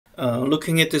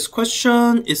Looking at this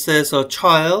question, it says a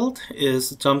child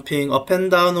is jumping up and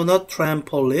down on a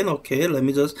trampoline. Okay, let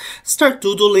me just start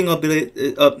doodling a bit.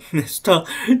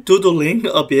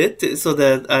 So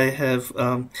that I have,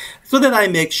 so that I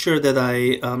make sure that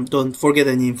I don't forget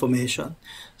any information.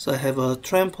 So I have a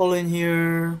trampoline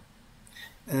here,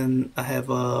 and I have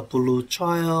a blue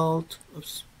child.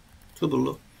 Oops, too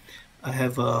blue. I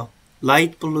have a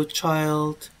light blue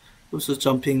child who's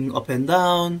jumping up and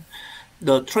down.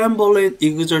 The trampoline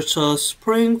exerts a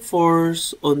spring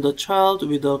force on the child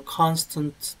with a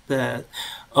constant that.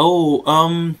 So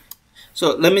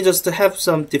let me just have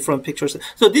some different pictures.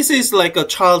 So this is like a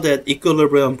child at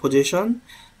equilibrium position,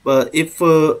 but if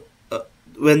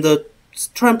when the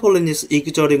trampoline is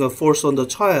exerting a force on the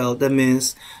child, that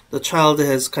means the child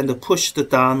has kind of pushed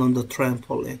down on the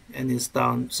trampoline and is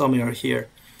down somewhere here.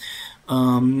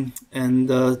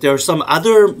 There are some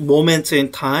other moments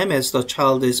in time as the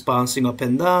child is bouncing up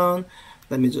and down.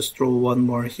 Let me just draw one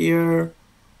more here,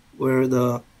 where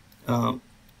the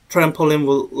trampoline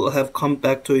will have come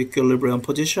back to equilibrium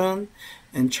position,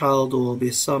 and child will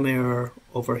be somewhere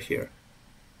over here.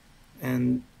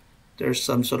 And there's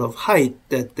some sort of height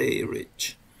that they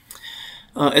reach.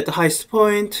 At the highest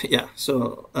point, yeah,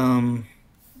 so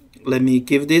let me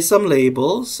give this some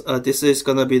labels. This is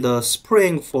going to be the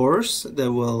spring force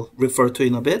that we'll refer to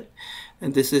in a bit.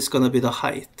 And this is going to be the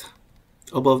height.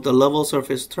 Above the level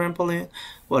surface trampoline,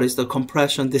 what is the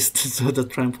compression distance of the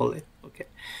trampoline? Okay.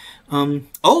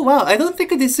 Oh, wow. I don't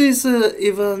think this is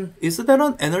even... Is that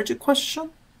an energy question?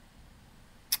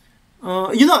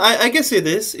 I guess it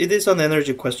is. It is an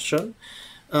energy question.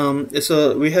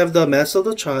 So we have the mass of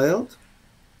the child.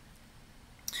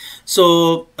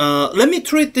 So let me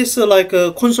treat this like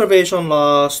a conservation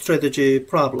law strategy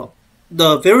problem.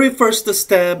 The very first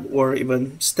step, or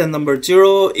even step number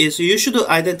 0, is you should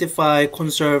identify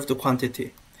conserved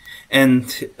quantity.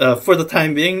 And for the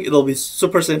time being, it'll be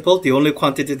super simple. The only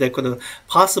quantity that could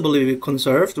possibly be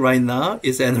conserved right now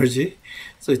is energy.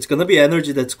 So it's going to be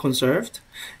energy that's conserved.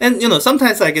 And,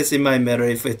 sometimes I guess it might matter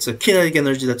if it's a kinetic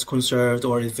energy that's conserved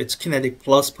or if it's kinetic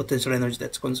plus potential energy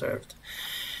that's conserved.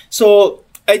 So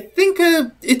I think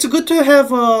it's good to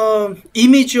have an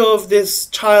image of this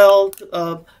child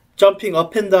jumping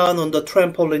up and down on the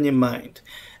trampoline in mind.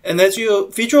 And as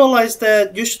you visualize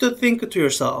that, you should think to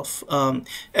yourself,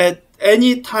 at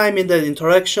any time in that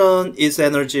interaction, is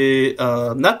energy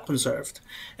not conserved?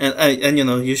 And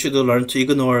you should learn to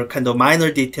ignore kind of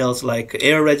minor details like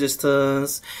air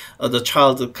resistance, the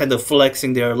child kind of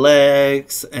flexing their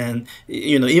legs, and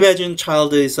imagine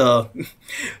child is a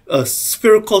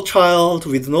spherical child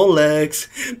with no legs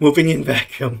moving in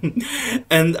vacuum.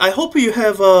 And I hope you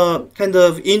have a kind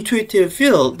of intuitive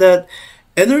feel that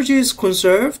energy is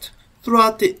conserved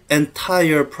throughout the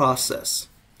entire process.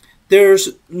 There's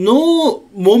no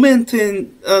moment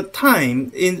in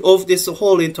time of this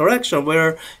whole interaction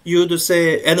where you'd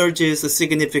say energy is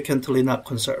significantly not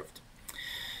conserved.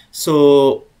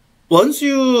 So once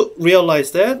you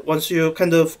realize that, once you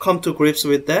kind of come to grips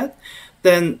with that,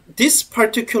 then this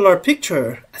particular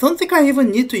picture, I don't think I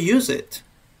even need to use it.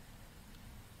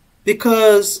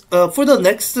 Because for the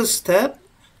next step,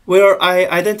 where I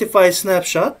identify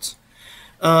snapshots,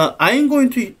 I'm going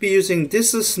to be using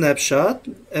this snapshot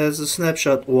as a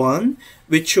snapshot 1,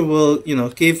 which will,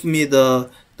 give me the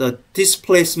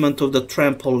displacement of the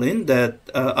trampoline that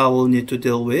I will need to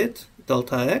deal with,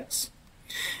 delta x.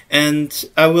 And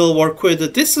I will work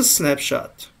with this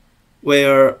snapshot,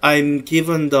 where I'm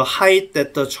given the height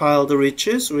that the child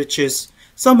reaches, which is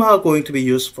somehow going to be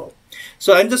useful.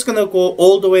 So I'm just going to go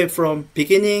all the way from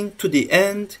beginning to the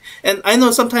end. And I know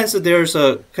sometimes there's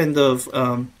a kind of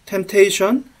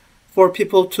temptation for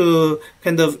people to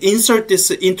kind of insert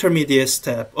this intermediate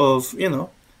step of,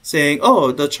 saying,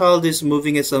 oh, the child is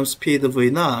moving at some speed of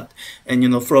V naught.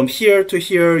 And, from here to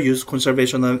here, use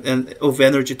conservation of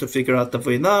energy to figure out the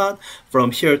V naught.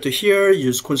 From here to here,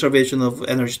 use conservation of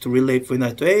energy to relate V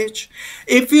naught to H.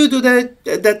 If you do that,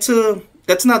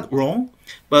 that's not wrong.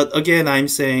 But again, I'm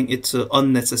saying it's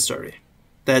unnecessary.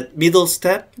 That middle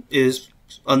step is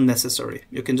unnecessary.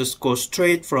 You can just go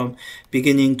straight from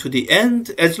beginning to the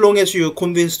end, as long as you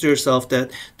convince yourself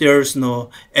that there's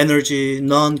no energy,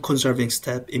 non-conserving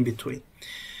step in between.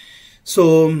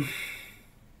 So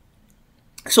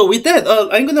with that,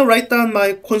 I'm going to write down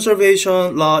my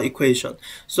conservation law equation.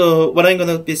 So what I'm going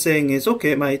to be saying is,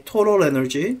 okay, my total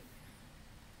energy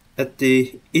at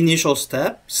the initial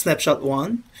step, snapshot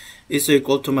 1, is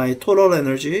equal to my total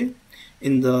energy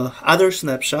in the other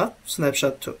snapshot,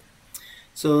 snapshot 2.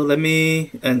 So let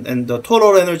me, and the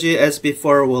total energy as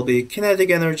before will be kinetic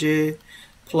energy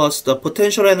plus the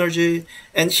potential energy.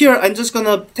 And here I'm just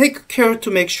gonna take care to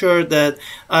make sure that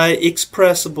I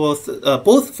express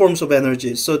both forms of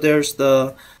energy. So there's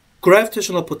the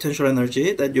gravitational potential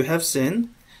energy that you have seen,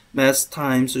 mass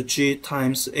times g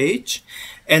times h,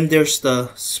 and there's the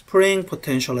spring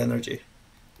potential energy,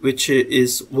 which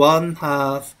is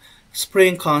 1/2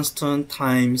 spring constant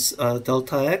times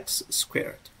delta x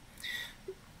squared.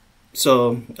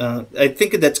 So I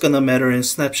think that's going to matter in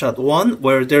snapshot 1,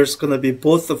 where there's going to be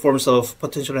both the forms of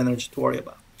potential energy to worry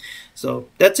about. So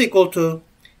that's equal to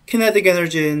kinetic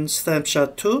energy in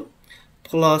snapshot 2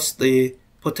 plus the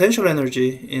potential energy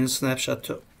in snapshot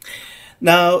 2.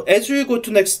 Now, as you go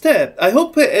to next step, I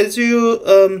hope as you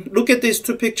look at these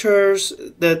two pictures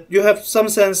that you have some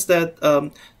sense that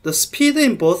the speed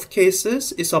in both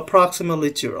cases is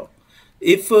approximately 0.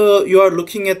 If you are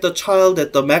looking at the child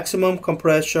at the maximum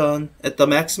compression, at the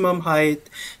maximum height,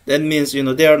 that means,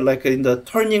 they are like in the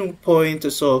turning point,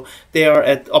 so they are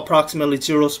at approximately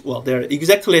 0, well, they're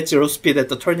exactly at 0 speed at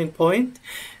the turning point.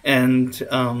 And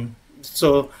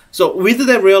so with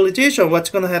that realization,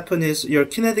 what's going to happen is your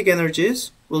kinetic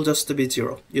energies will just be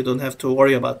 0. You don't have to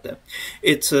worry about them.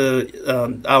 It's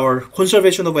our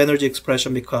conservation of energy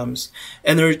expression becomes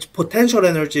potential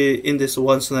energy in this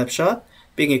one snapshot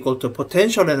being equal to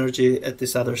potential energy at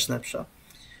this other snapshot.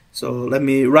 So let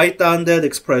me write down that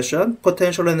expression.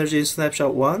 Potential energy in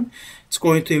snapshot 1, it's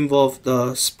going to involve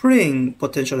the spring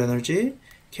potential energy,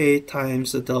 k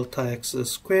times delta x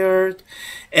squared,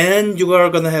 and you are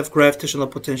going to have gravitational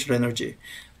potential energy.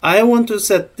 I want to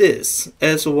set this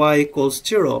as y equals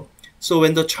 0. So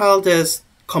when the child is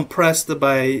compressed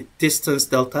by distance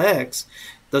delta x,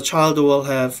 the child will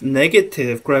have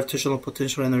negative gravitational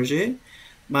potential energy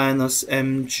minus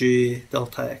mg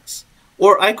delta x.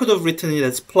 Or I could have written it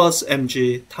as plus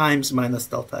mg times minus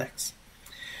delta x.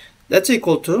 That's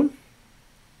equal to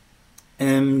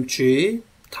mg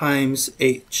times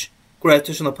h,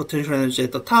 gravitational potential energy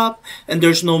at the top, and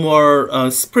there's no more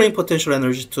spring potential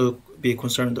energy to be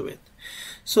concerned with.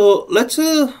 So let's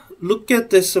look at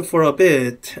this for a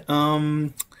bit,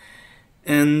 and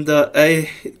I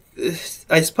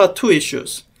spot two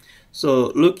issues.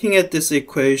 So looking at this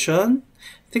equation,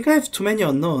 I think I have too many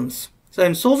unknowns. So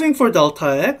I'm solving for delta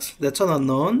x, that's an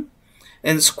unknown,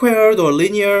 and squared or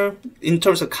linear, in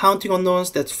terms of counting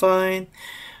unknowns, that's fine.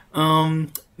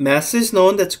 Mass is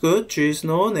known, that's good. G is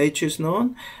known, H is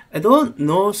known. I don't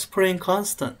know spring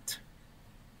constant.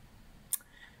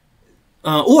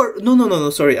 No,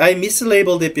 sorry, I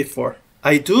mislabeled it before.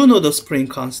 I do know the spring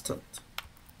constant.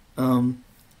 Good.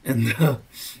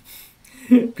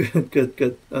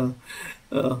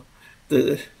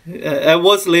 I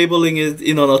was labeling it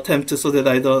in an attempt so that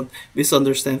I don't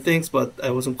misunderstand things, but I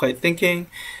wasn't quite thinking.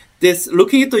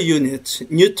 Looking at the units,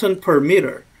 Newton per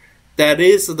meter, that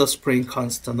is the spring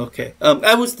constant. Okay.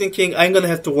 I was thinking I'm going to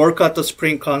have to work out the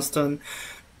spring constant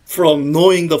from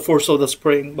knowing the force of the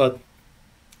spring, but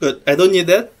good. I don't need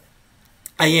that.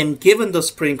 I am given the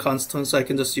spring constant, so I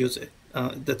can just use it.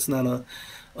 That's not a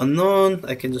unknown.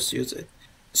 I can just use it.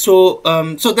 So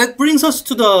that brings us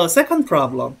to the second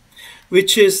problem,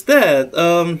 which is that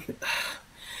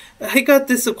I got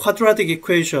this quadratic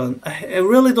equation. I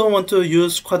really don't want to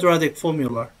use quadratic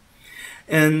formula.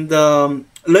 And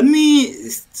let me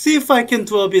see if I can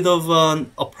do a bit of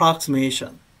an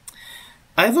approximation.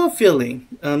 I have a feeling,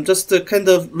 just kind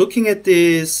of looking at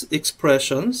these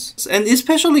expressions, and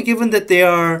especially given that they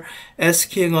are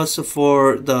asking us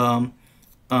for the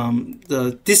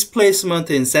displacement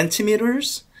in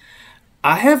centimeters,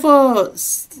 I have a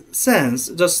sense,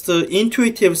 just an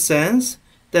intuitive sense,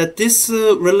 that this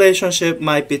relationship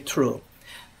might be true.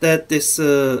 That this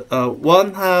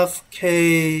 1/2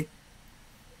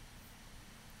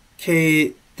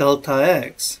 k delta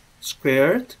x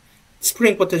squared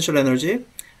spring potential energy,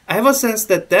 I have a sense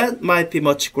that that might be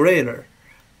much greater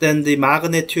than the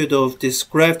magnitude of this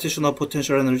gravitational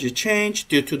potential energy change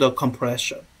due to the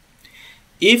compression.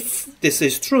 If this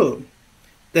is true,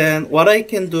 then what I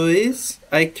can do is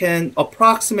I can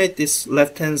approximate this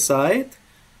left-hand side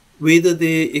with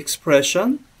the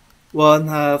expression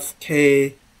 1/2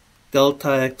 k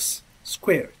delta x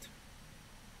squared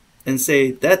and say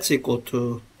that's equal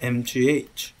to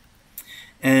mgh.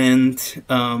 And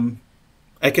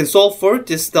I can solve for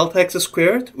this delta x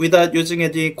squared without using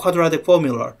any quadratic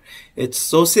formula. It's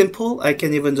so simple, I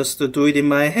can even just do it in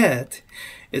my head.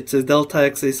 It's delta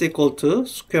x is equal to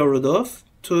square root of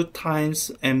 2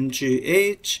 times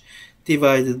mgh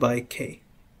divided by k.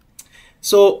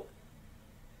 So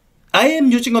I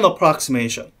am using an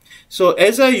approximation. So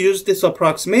as I use this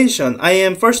approximation, I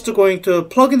am first going to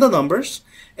plug in the numbers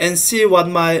and see what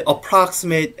my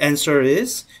approximate answer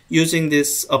is using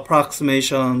this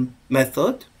approximation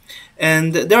method.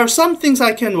 And there are some things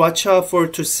I can watch out for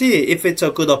to see if it's a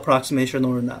good approximation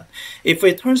or not. If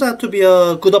it turns out to be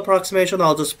a good approximation,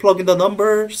 I'll just plug in the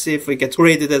number, see if it gets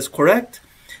graded as correct.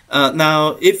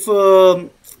 Now, if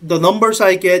the numbers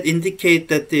I get indicate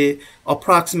that the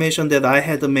approximation that I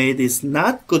had made is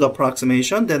not good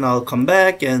approximation, then I'll come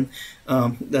back and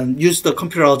then use the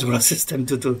computer algebra system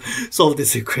to solve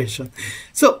this equation.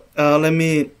 So let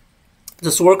me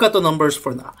just work out the numbers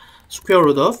for now. Square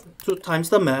root of 2 times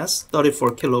the mass,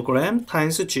 34 kilogram,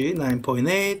 times the g,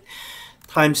 9.8,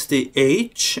 times the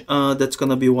h, that's going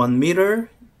to be 1 meter,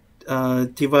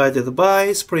 divided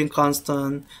by spring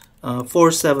constant,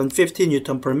 4750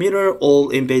 Newton per meter, all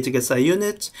in basic SI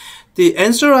units. The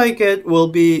answer I get will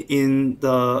be in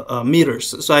the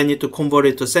meters, so I need to convert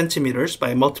it to centimeters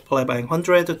by multiply by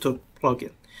 100 to plug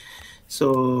in.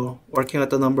 So working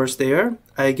out the numbers there,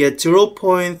 I get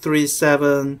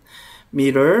 0.37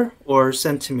 meter or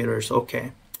centimeters.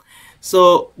 Okay,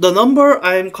 so the number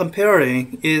I'm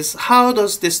comparing is how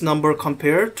does this number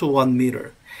compare to 1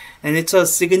 meter, and it's a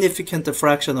significant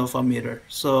fraction of a meter.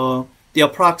 So the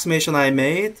approximation I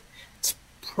made, it's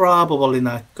probably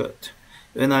not good.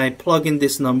 When I plug in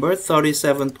this number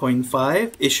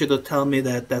 37.5, it should tell me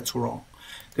that that's wrong,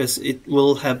 because it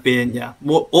will have been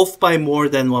off by more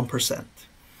than 1%.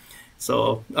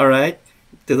 So all right,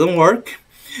 didn't work.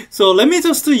 So let me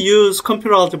just use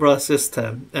computer algebra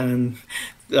system and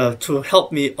to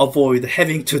help me avoid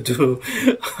having to do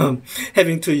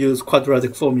having to use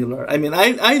quadratic formula. I mean,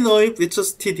 I know it's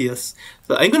just tedious.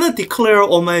 So I'm gonna declare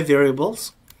all my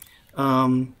variables.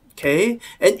 Okay,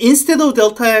 and instead of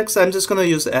delta x, I'm just gonna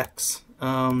use x.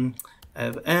 I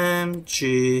have m,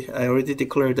 g. I already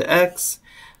declared the x.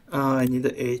 I need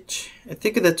the h. I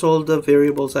think that's all the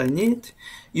variables I need.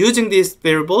 Using these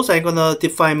variables, I'm gonna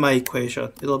define my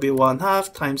equation. It'll be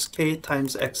 1/2 times k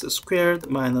times x squared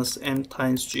minus m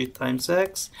times g times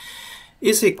x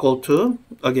is equal to,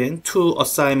 again, 2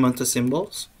 assignment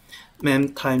symbols, m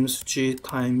times g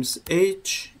times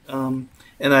h,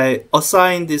 and I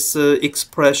assign this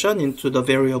expression into the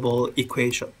variable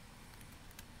equation.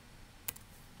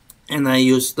 And I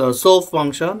use the solve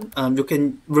function. You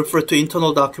can refer to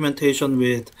internal documentation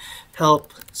with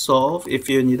help solve if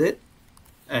you need it.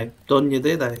 I don't need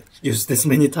it. I use this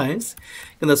many times.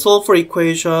 I'm gonna solve for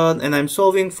equation, and I'm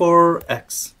solving for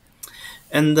x.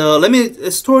 And let me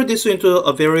store this into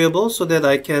a variable so that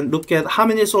I can look at how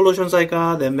many solutions I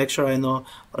got and make sure I know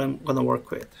what I'm gonna work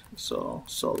with. So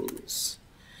solves.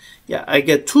 Yeah, I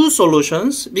get 2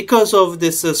 solutions because of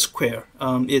this square.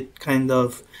 It kind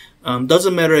of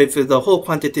doesn't matter if the whole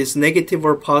quantity is negative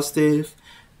or positive.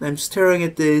 I'm staring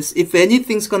at this. If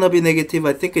anything's gonna be negative,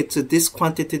 I think it's this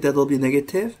quantity that will be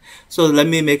negative. So let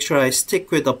me make sure I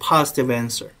stick with the positive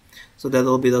answer. So that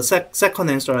will be the second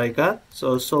answer I got.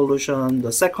 So solution,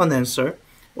 the second answer,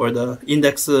 or the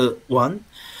index 1.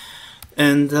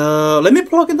 And let me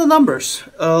plug in the numbers.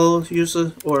 I'll use,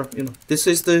 this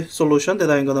is the solution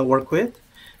that I'm gonna work with.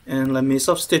 And let me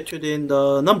substitute in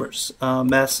the numbers.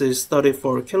 Mass is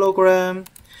 34 kilogram.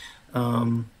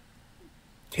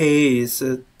 K is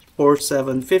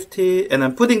 4750, and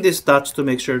I'm putting these dots to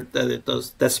make sure that it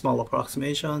does decimal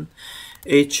approximation.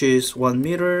 H is 1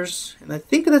 meters, and I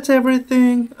think that's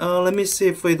everything. Let me see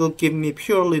if it'll give me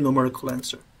purely numerical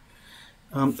answer.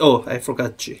 Oh, I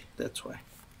forgot G, that's why.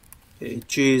 Okay,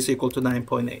 G is equal to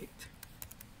 9.8.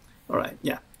 All right,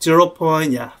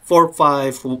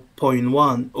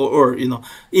 45.1, or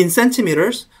in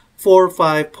centimeters,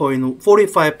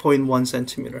 45.1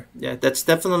 centimeter. Yeah, that's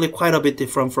definitely quite a bit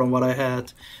different from what I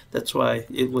had. That's why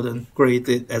it wouldn't grade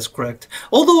it as correct.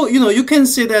 Although, you can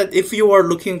see that if you are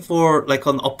looking for like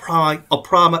an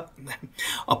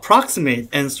approximate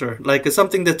answer, like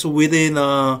something that's within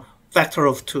a factor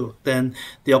of 2, then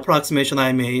the approximation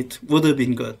I made would have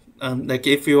been good. Like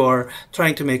if you are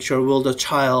trying to make sure will the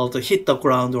child hit the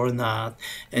ground or not,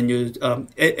 and you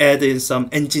add in some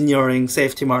engineering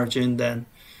safety margin, then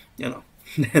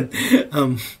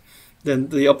then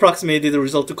the approximated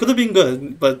result could have been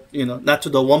good, but not to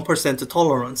the 1%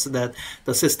 tolerance that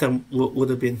the system would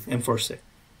have been enforcing.